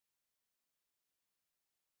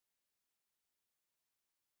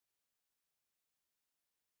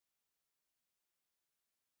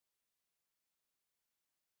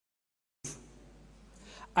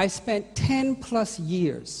I spent 10 plus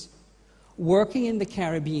years working in the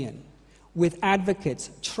Caribbean with advocates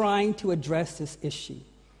trying to address this issue.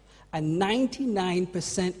 And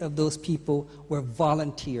 99% of those people were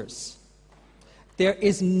volunteers. There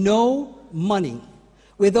is no money.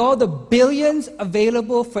 With all the billions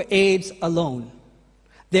available for AIDS alone,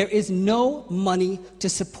 there is no money to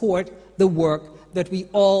support the work that we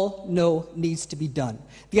all know needs to be done.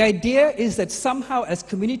 The idea is that somehow as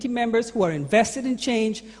community members who are invested in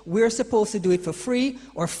change, we're supposed to do it for free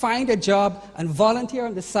or find a job and volunteer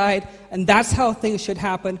on the side, and that's how things should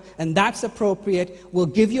happen, and that's appropriate. We'll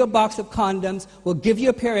give you a box of condoms, we'll give you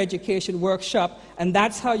a peer education workshop, and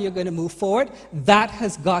that's how you're going to move forward. That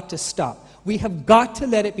has got to stop. We have got to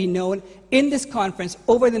let it be known in this conference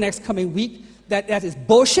over the next coming week that that is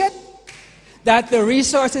bullshit, that the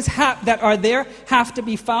resources that are there have to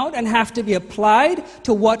be found and have to be applied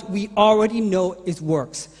to what we already know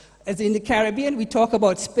works. As in the Caribbean, we talk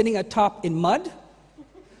about spinning a top in mud.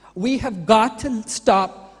 We have got to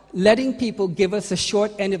stop letting people give us the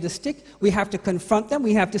short end of the stick. We have to confront them.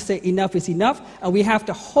 We have to say enough is enough. And we have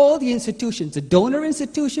to hold the institutions, the donor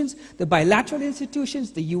institutions, the bilateral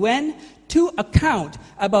institutions, the UN, to account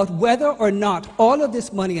about whether or not all of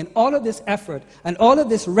this money and all of this effort and all of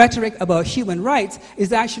this rhetoric about human rights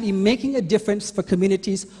is actually making a difference for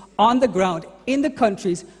communities on the ground in the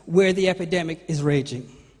countries where the epidemic is raging.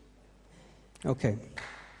 Okay.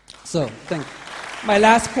 So, thank you. My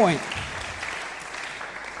last point.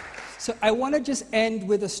 So I want to just end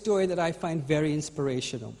with a story that I find very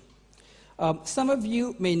inspirational. Some of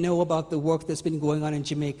you may know about the work that's been going on in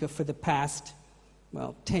Jamaica for the past,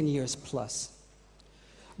 10 years plus.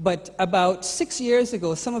 But about 6 years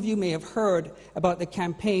ago, some of you may have heard about the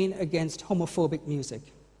campaign against homophobic music.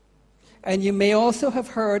 And you may also have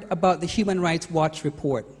heard about the Human Rights Watch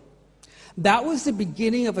report. That was the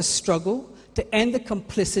beginning of a struggle to end the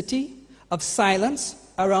complicity of silence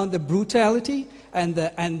around the brutality and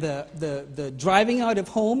the driving out of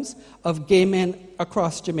homes of gay men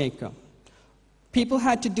across Jamaica. People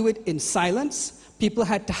had to do it in silence. People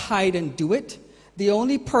had to hide and do it. The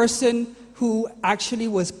only person who actually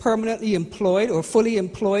was permanently employed or fully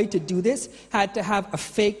employed to do this had to have a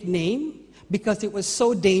fake name because it was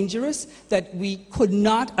so dangerous that we could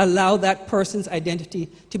not allow that person's identity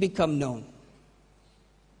to become known.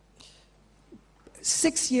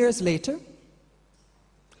 6 years later,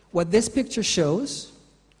 what this picture shows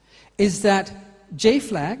is that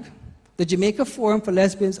JFLAG, the Jamaica Forum for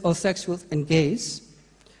Lesbians, Homosexuals, and Gays,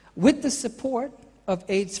 with the support of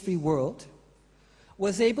AIDS Free World,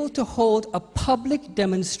 was able to hold a public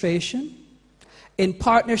demonstration in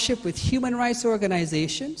partnership with human rights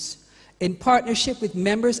organizations, in partnership with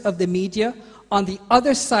members of the media on the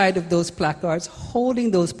other side of those placards,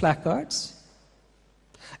 holding those placards,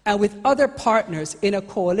 and with other partners in a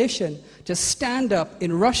coalition to stand up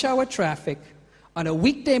in rush hour traffic on a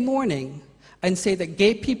weekday morning and say that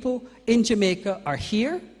gay people in Jamaica are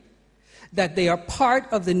here, that they are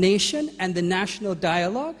part of the nation and the national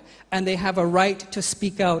dialogue, and they have a right to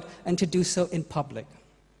speak out and to do so in public.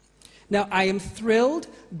 Now, I am thrilled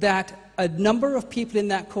that a number of people in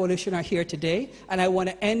that coalition are here today, and I want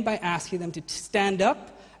to end by asking them to stand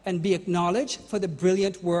up and be acknowledged for the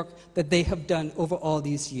brilliant work that they have done over all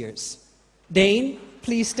these years. Dane,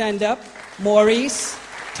 please stand up. Maurice,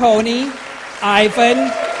 Tony, Ivan,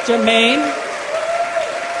 Jermaine.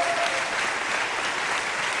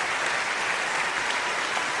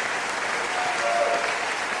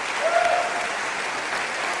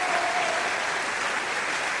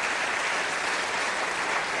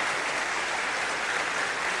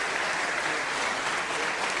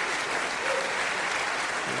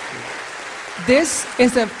 This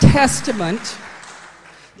is a testament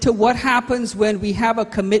to what happens when we have a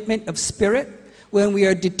commitment of spirit, when we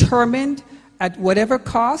are determined at whatever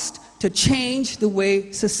cost to change the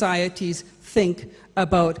way societies think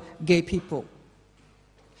about gay people.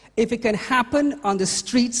 If it can happen on the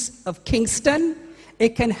streets of Kingston,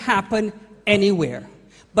 it can happen anywhere.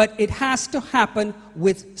 But it has to happen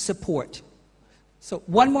with support. So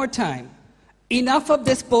one more time, enough of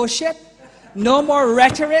this bullshit, no more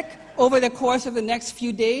rhetoric over the course of the next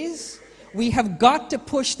few days. We have got to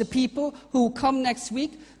push the people who come next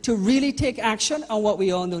week to really take action on what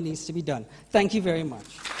we all know needs to be done. Thank you very much.